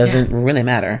shit? Like, it doesn't really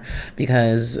matter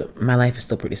because my life is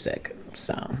still pretty sick.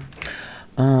 So,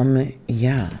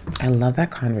 I love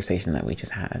that conversation that we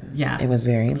just had. Yeah. It was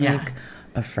very, like,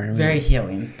 affirming. Very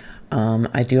healing.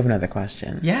 I do have another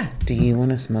question. Yeah. Do you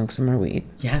want to smoke some more weed?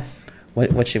 Yes.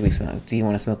 What should we smoke? Do you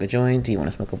want to smoke a joint? Do you want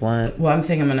to smoke a blunt? Well, I'm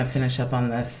thinking I'm going to finish up on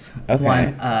this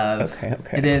one of...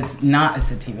 Okay. It is not a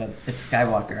sativa. It's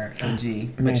Skywalker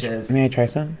OG, which is... May I try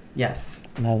some? Yes.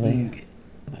 Lovely.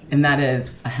 And that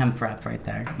is a hemp wrap right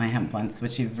there. My hemp blunts,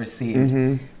 which you've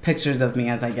received pictures of me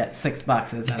as I get 6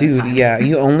 boxes at a time. Dude, yeah.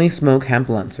 You only smoke hemp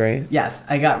blunts, right? Yes.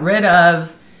 I got rid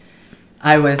of...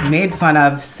 I was made fun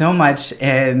of so much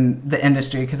in the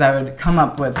industry because I would come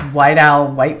up with White Owl,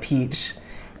 White Peach...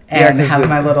 and have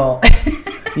my little...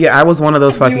 Yeah, I was one of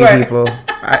those fucking people.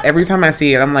 Every time I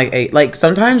see it, I'm like, hey, like,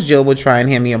 sometimes Jill would try and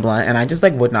hand me a blunt, and I just,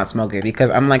 like, would not smoke it because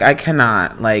I'm like, I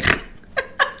cannot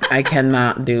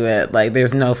do it. Like,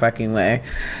 there's no fucking way.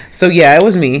 So, yeah, it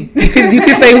was me. You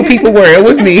can say who people were. It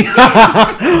was me.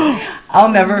 I'll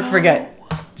never forget.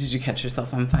 Did you catch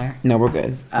yourself on fire? No, we're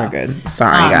good. We're good.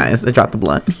 Sorry, guys. I dropped the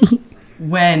blunt.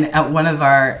 When at one of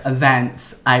our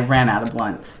events, I ran out of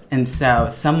blunts. And so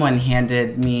someone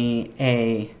handed me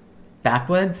a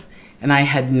backwoods, and I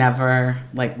had never,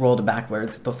 like, rolled a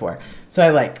backwards before. So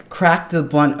I, like, cracked the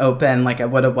blunt open like I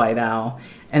would a White Owl.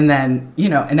 And then,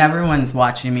 and everyone's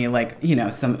watching me, like,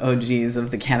 some OGs of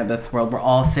the cannabis world. We're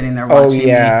all sitting there watching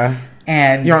me.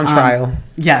 And you're on trial.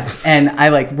 Yes. And I,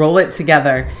 like, roll it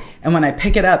together. And when I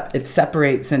pick it up, it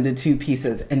separates into 2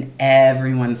 pieces, and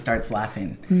everyone starts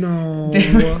laughing. No.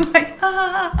 They were like,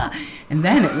 ah. And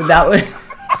then that was...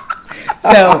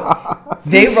 So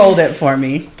they rolled it for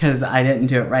me because I didn't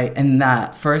do it right. And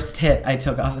that first hit I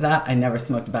took off of that, I never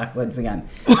smoked backwoods again.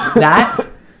 That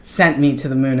sent me to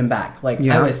the moon and back. Like,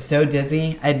 I was so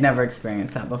dizzy. I'd never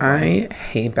experienced that before. I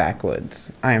hate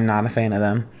backwoods. I am not a fan of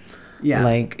them. Yeah.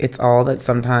 Like, it's all that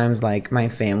sometimes, like, my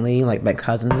family, like, my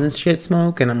cousins and shit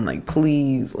smoke, and I'm like,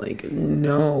 please, like,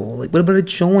 no. Like, what about a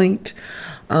joint?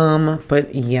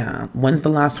 But, yeah. When's the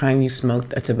last time you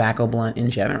smoked a tobacco blunt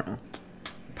in general?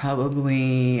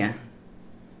 Probably a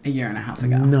year and a half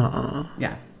ago. No.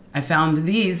 Yeah. I found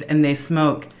these, and they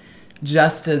smoke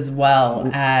just as well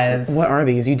as... What are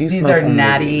these? You do these smoke are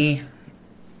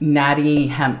natty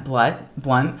hemp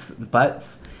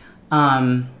butts.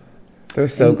 They're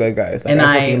so good, guys. Like, and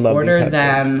I order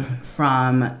them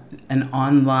from an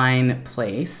online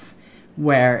place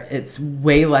where it's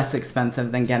way less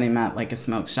expensive than getting them at, like, a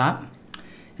smoke shop.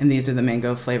 And these are the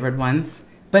mango flavored ones.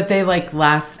 But they, like,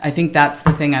 last... I think that's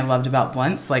the thing I loved about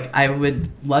blunts. Like, I would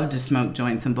love to smoke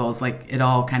joints and bowls. Like, it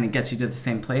all kind of gets you to the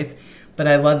same place. But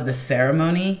I love the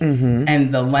ceremony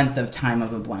and the length of time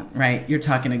of a blunt, right? You're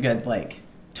talking a good, like,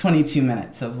 22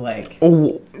 minutes of, like...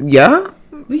 Oh, yeah?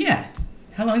 Well, yeah.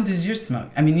 How long does yours smoke?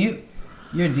 I mean,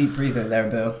 you're a deep breather there,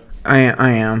 boo. I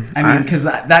am. I mean, because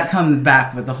that comes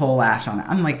back with the whole ash on it.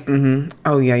 I'm like...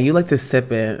 Oh, yeah, you like to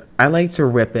sip it. I like to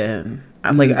rip it.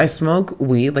 I'm like, I smoke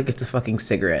weed like it's a fucking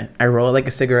cigarette. I roll it like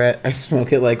a cigarette. I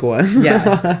smoke it like one.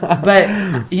 Yeah.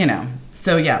 But, you know,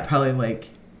 so yeah, probably like,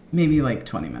 maybe like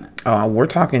 20 minutes. Oh, we're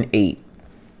talking 8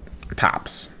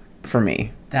 tops for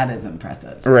me. That is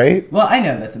impressive. Right? Well, I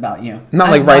know this about you. Not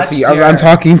like right to you. I'm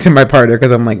talking to my partner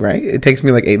because I'm like, right? It takes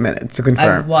me like 8 minutes to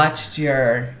confirm. I've watched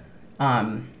your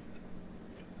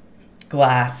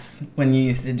glass when you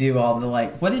used to do all the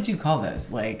like, what did you call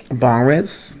those? Like bong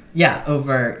rips? Yeah,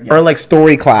 over. Yes. Or like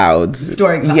story clouds.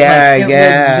 Story clouds. Yeah, like,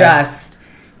 yeah. Would just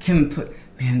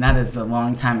man, that is a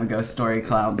long time ago, story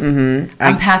clouds. Mm-hmm.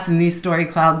 I'm passing these story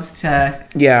clouds to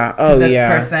this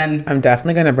person. I'm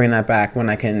definitely going to bring that back when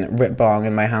I can rip bong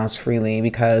in my house freely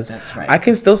because that's right. I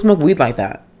can still smoke weed like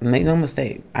that. Make no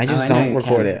mistake. I just don't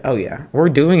record it. Oh, yeah. We're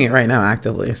doing it right now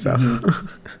actively. So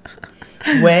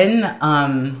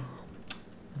when,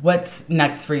 what's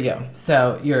next for you?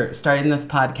 So you're starting this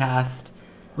podcast.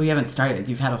 Well, you haven't started.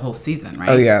 You've had a whole season, right?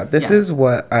 Oh, yeah. This is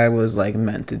what I was, like,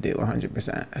 meant to do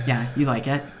 100%. Yeah. You like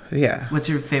it? Yeah. What's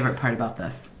your favorite part about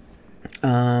this?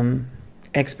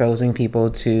 Exposing people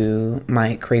to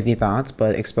my crazy thoughts,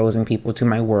 but exposing people to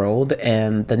my world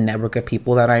and the network of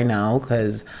people that I know,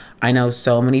 because I know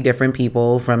so many different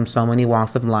people from so many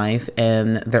walks of life,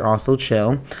 and they're also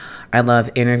chill. I love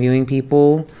interviewing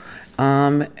people,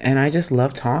 and I just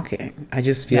love talking. I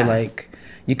just feel like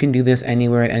you can do this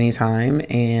anywhere at any time.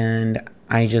 And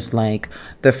I just like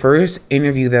the first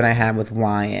interview that I had with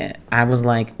Wyatt, I was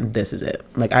like, this is it.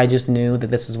 Like, I just knew that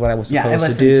this is what I was supposed to do. I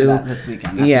listened to that this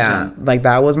weekend. Yeah. Like,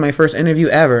 that was my first interview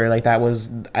ever. Like, that was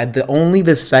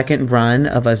the second run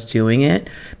of us doing it,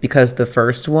 because the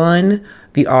first one,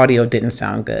 the audio didn't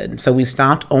sound good. So we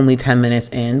stopped only 10 minutes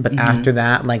in, but after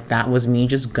that, like, that was me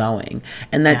just going.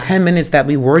 And that 10 minutes that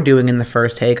we were doing in the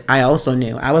first take, I also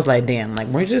knew. I was like, damn, like,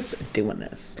 we're just doing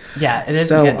this. Yeah, it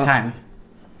is a good time.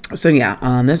 So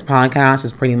yeah, this podcast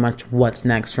is pretty much what's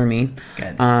next for me.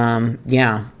 Good.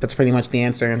 Yeah, that's pretty much the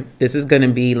answer. This is gonna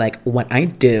be like what I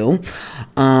do.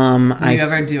 Will you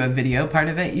ever do a video part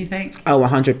of it, you think? Oh,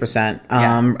 100%.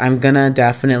 I'm gonna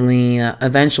definitely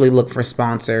eventually look for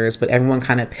sponsors, but everyone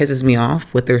kind of pisses me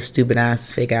off with their stupid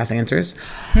ass, fake ass answers.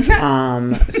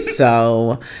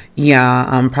 So yeah,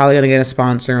 I'm probably gonna get a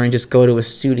sponsor and just go to a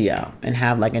studio and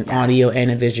have like an audio and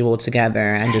a visual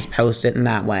together and just post it in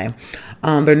that way.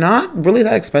 They're not really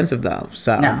that expensive though.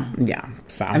 So yeah.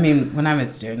 So I mean, when I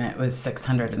was doing it, it was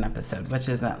 $600 an episode, which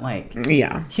isn't like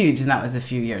huge, and that was a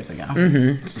few years ago.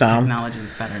 So technology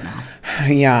is better now.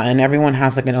 Yeah, and everyone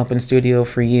has like an open studio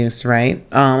for use, right?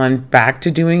 I'm back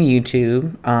to doing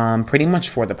YouTube, pretty much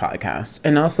for the podcast,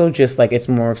 and also just like it's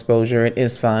more exposure. It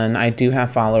is fun. I do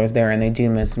have followers there, and they do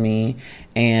miss me.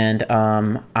 And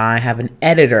I have an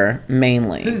editor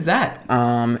mainly. Who's that?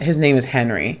 His name is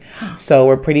Henry. So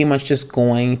we're pretty much just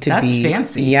going to be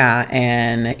fancy. Yeah,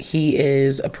 and he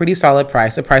is a pretty solid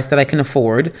price, a price that I can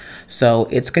afford. So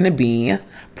it's gonna be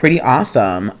pretty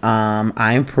awesome.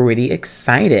 I'm pretty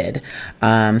excited.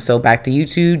 So back to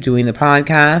YouTube, doing the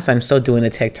podcast. I'm still doing the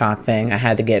TikTok thing. I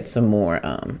had to get some more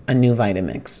a new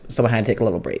Vitamix, so I had to take a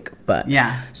little break. But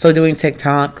still doing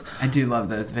TikTok. I do love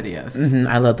those videos.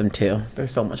 I love them too. They're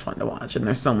so much fun to watch, and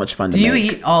they're so much fun to make. Do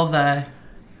you eat all the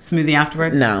smoothie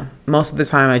afterwards? No. Most of the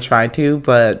time I try to,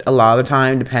 but a lot of the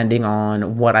time, depending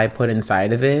on what I put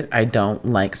inside of it, I don't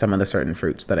like some of the certain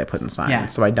fruits that I put inside,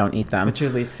 so I don't eat them. What's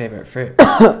your least favorite fruit?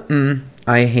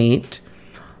 I hate,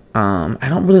 I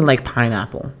don't really like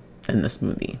pineapple in the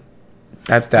smoothie.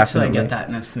 That's definitely. Actually, I get that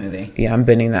in a smoothie. Yeah, I'm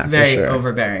binning that for sure. It's very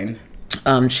overbearing.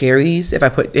 Cherries, if I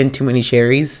put in too many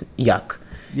cherries, yuck.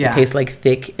 It tastes like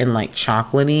thick and like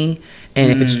chocolatey.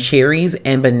 And if it's cherries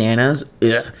and bananas,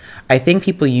 ugh. I think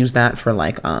people use that for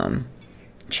like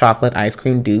chocolate ice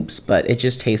cream dupes, but it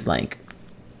just tastes like,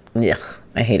 ugh,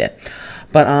 I hate it.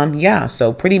 But yeah,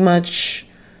 so pretty much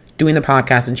doing the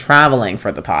podcast and traveling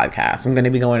for the podcast. I'm going to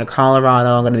be going to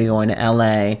Colorado. I'm going to be going to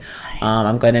LA. Nice.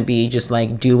 I'm going to be just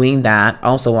like doing that.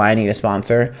 Also, I need a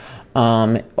sponsor. I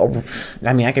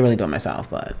mean, I can really do it myself,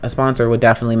 but a sponsor would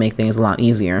definitely make things a lot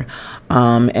easier.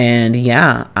 And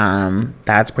yeah,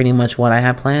 that's pretty much what I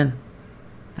have planned.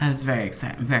 That is very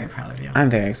exciting. I'm very proud of you. I'm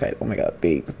very excited. Oh my God,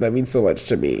 thanks. That means so much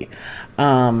to me.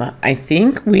 I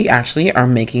think we actually are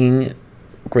making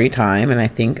great time, and I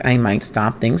think I might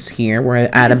stop things here. We're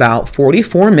at about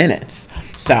 44 minutes.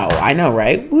 So I know,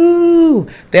 right? Woo!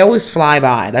 They always fly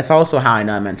by. That's also how I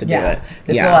know I meant to do it.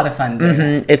 It's a lot of fun doing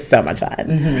it. It's so much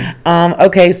fun.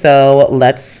 Okay, so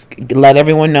let's let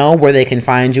everyone know where they can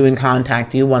find you and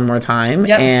contact you one more time.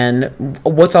 And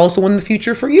what's also in the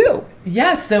future for you.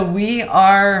 Yeah, so we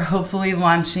are hopefully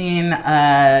launching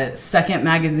a second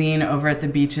magazine over at the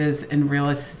beaches in real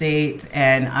estate,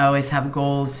 and I always have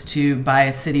goals to buy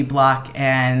a city block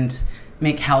and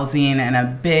make housing and a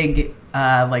big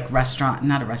restaurant,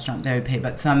 not a restaurant they would pay,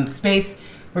 but some space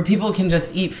where people can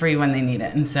just eat free when they need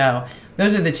it. And so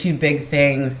those are the two big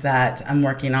things that I'm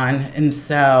working on. And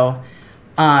so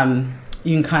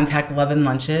you can contact Love and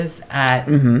Lunches at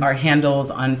our handles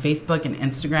on Facebook and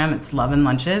Instagram. It's Love and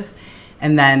Lunches.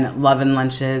 And then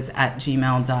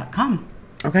loveandlunches@gmail.com.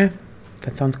 Okay.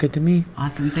 That sounds good to me.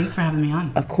 Awesome. Thanks for having me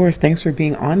on. Of course. Thanks for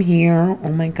being on here. Oh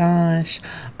my gosh.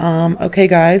 Okay,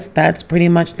 guys, that's pretty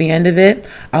much the end of it.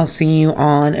 I'll see you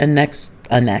on the next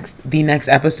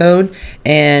episode,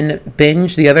 and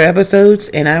binge the other episodes,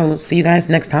 and I will see you guys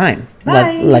next time.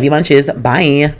 Bye. Love you bunches. Bye.